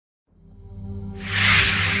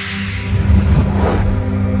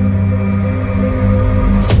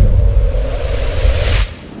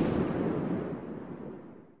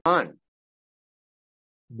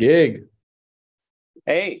Gig.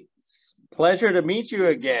 Hey, pleasure to meet you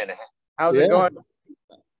again. How's it Yeah, going?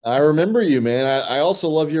 I remember you, man. I also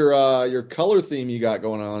love your color theme you got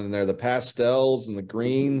going on in there, the pastels and the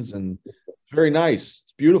greens, and it's very nice.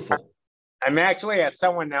 It's beautiful. I'm actually at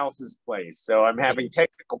someone else's place, so I'm having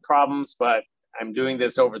technical problems, but I'm doing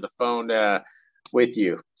this over the phone with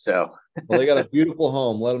you. So Well, they got a beautiful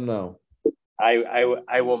home. Let them know.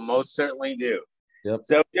 I will most certainly do. Yep.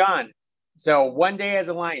 So John, so One Day as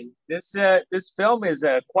a Lion. This film is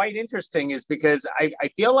quite interesting, is because I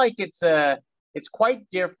feel like it's quite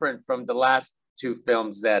different from the last two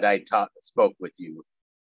films that spoke with you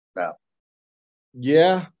about.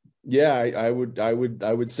 Yeah, yeah. I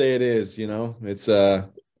would say it is. It's a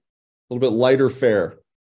little bit lighter fare.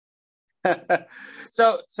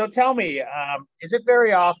 So tell me, is it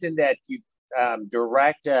very often that you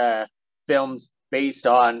direct films based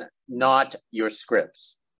on not your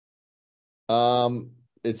scripts?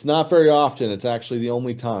 It's not very often. It's actually the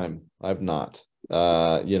only time I've not.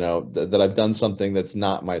 That I've done something that's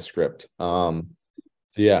not my script.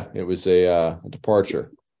 Yeah, it was a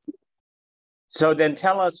departure. So then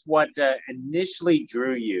tell us what initially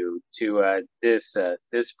drew you to this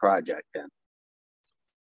project then.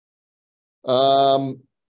 Um,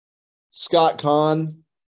 Scott Caan,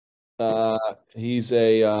 he's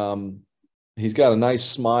got a nice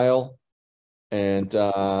smile and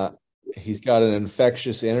he's got an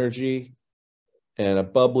infectious energy and a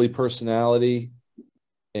bubbly personality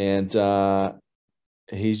and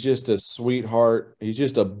he's just a sweetheart. He's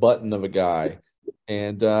just a button of a guy.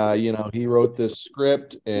 And he wrote this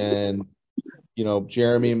script and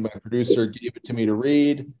Jeremy, my producer, gave it to me to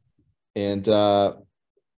read and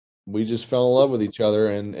we just fell in love with each other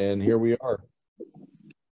and here we are.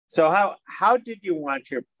 So how did you want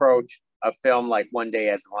to approach a film like One Day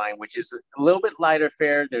as a Lion, which is a little bit lighter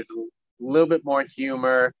fare? There's a little bit more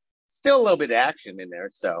humor, still a little bit of action in there.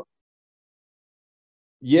 So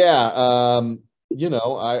Yeah,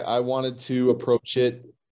 I wanted to approach it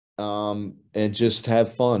and just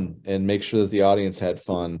have fun and make sure that the audience had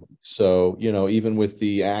fun. So, even with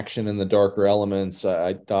the action and the darker elements,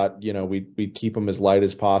 I thought, we'd keep them as light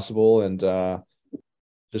as possible and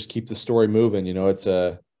just keep the story moving. It's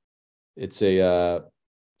a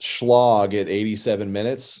slog at 87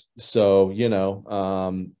 minutes. So,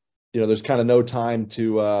 there's kind of no time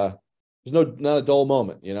to there's not a dull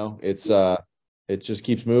moment, it just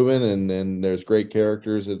keeps moving and there's great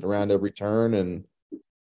characters around every turn and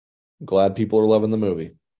I'm glad people are loving the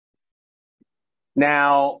movie.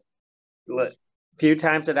 now, few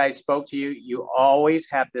times that I spoke to you, you always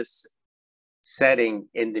have this setting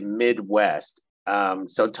in the Midwest.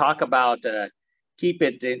 So talk about keep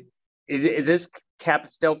it. Is this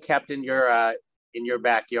still kept in your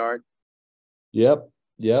backyard? Yep,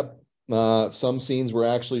 yep. Some scenes were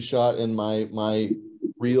actually shot in my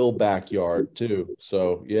real backyard too.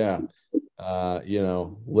 So yeah,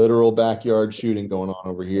 literal backyard shooting going on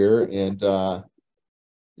over here, and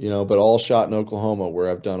but all shot in Oklahoma, where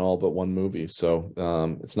I've done all but one movie. So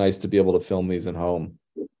it's nice to be able to film these at home.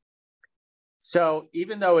 So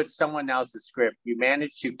even though it's someone else's script, you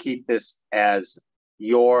managed to keep this as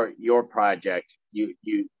your project.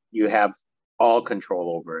 You have all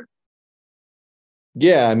control over it.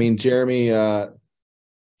 Yeah, I mean, Jeremy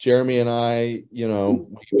and I,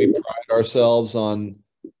 we pride ourselves on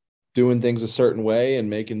doing things a certain way and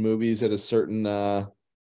making movies at a certain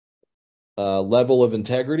level of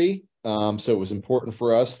integrity. So it was important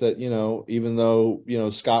for us that, even though,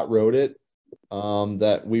 Scott wrote it,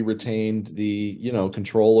 that we retained the,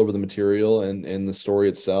 control over the material and the story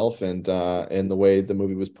itself and the way the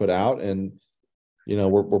movie was put out. And,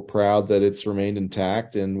 we're proud that it's remained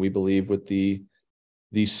intact. And we believe with the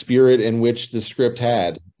spirit in which the script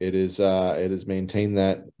had, it has maintained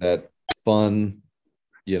that fun,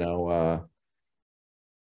 you know, uh,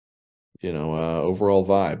 overall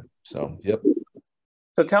vibe. So, yep.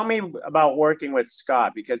 So tell me about working with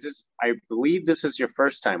Scott, because I believe this is your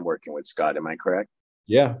first time working with Scott. Am I correct?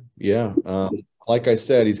 Yeah, yeah. Like I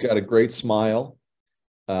said, he's got a great smile.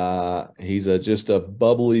 He's just a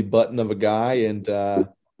bubbly button of a guy, and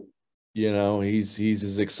he's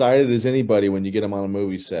as excited as anybody when you get him on a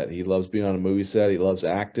movie set. He loves being on a movie set. He loves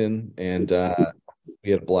acting, and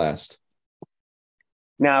we had a blast.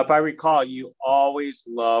 Now, if I recall, you always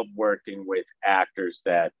love working with actors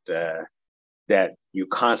that you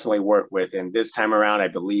constantly work with. And this time around, I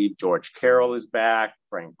believe George Carroll is back,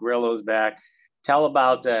 Frank Grillo is back. Tell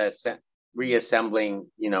about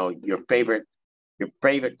reassembling, your favorite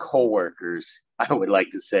coworkers, I would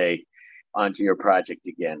like to say, onto your project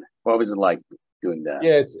again. What was it like? doing that.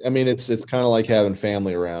 Yeah, I mean, it's kind of like having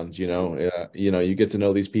family around, you get to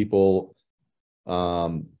know these people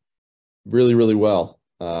um, really, really well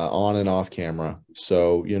on and off camera.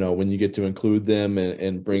 So, when you get to include them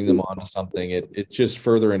and bring them onto something, it just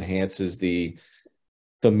further enhances the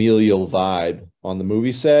familial vibe on the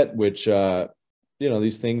movie set, which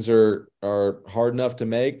these things are hard enough to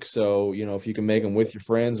make. So, if you can make them with your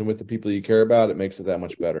friends and with the people you care about, it makes it that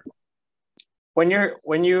much better. When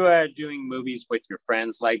you are doing movies with your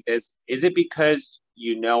friends like this, is it because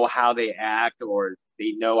you know how they act or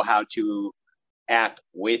they know how to act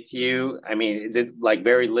with you? I mean, is it like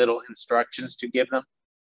very little instructions to give them?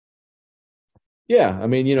 Yeah, I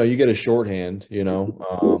mean, you get a shorthand,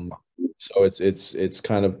 so it's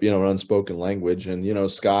kind of, an unspoken language,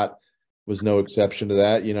 and Scott was no exception to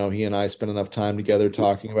that. He and I spent enough time together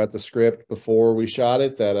talking about the script before we shot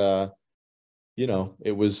it that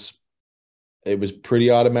it was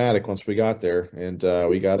pretty automatic once we got there, and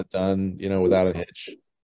we got it done, without a hitch.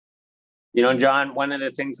 John, one of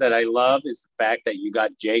the things that I love is the fact that you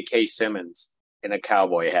got J.K. Simmons in a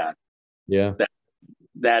cowboy hat. Yeah.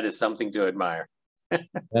 That is something to admire.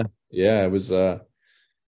 Yeah. Yeah, it was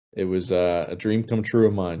a dream come true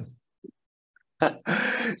of mine.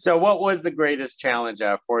 So what was the greatest challenge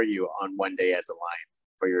for you on One Day as a Lion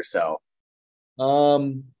for yourself?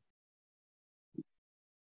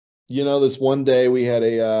 This one day we had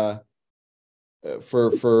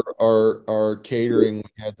for our catering,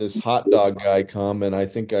 we had this hot dog guy come, and I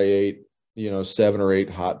think I ate 7 or 8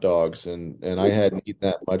 hot dogs, and I hadn't eaten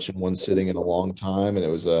that much in one sitting in a long time, and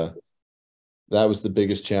that was the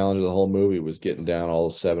biggest challenge of the whole movie, was getting down all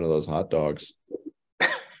 7 of those hot dogs.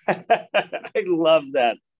 I love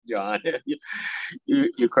that, John.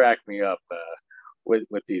 You crack me up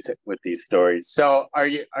with these stories. So are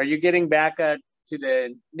you getting back to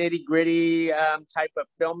the nitty gritty type of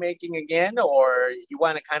filmmaking again, or you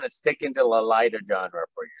want to kind of stick into the lighter genre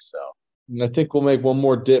for yourself? And I think we'll make one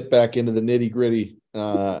more dip back into the nitty gritty,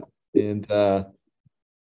 and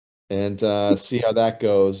see how that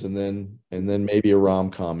goes, and then maybe a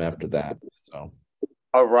rom-com after that. So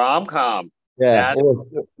A rom-com. yeah, That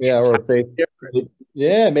or a faith,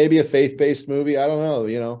 yeah, maybe a faith-based movie. I don't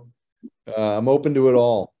know. I'm open to it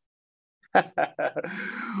all.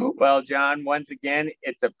 Well, John, once again,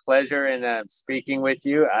 it's a pleasure in speaking with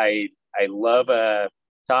you. I love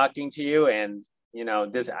talking to you, and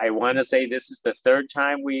this. I want to say this is the third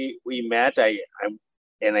time we met.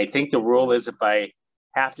 And I think the rule is if I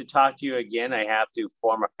have to talk to you again, I have to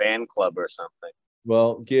form a fan club or something.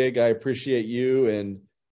 Well, Gig, I appreciate you,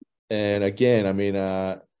 and again, I mean,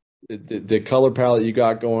 the color palette you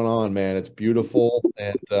got going on, man, it's beautiful,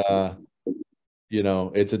 and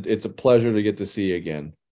it's a pleasure to get to see you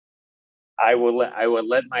again. I will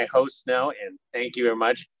let my host know, and thank you very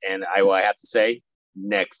much. And I will have to say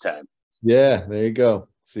next time. Yeah, there you go.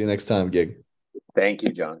 See you next time, Gig. Thank you,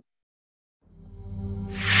 John.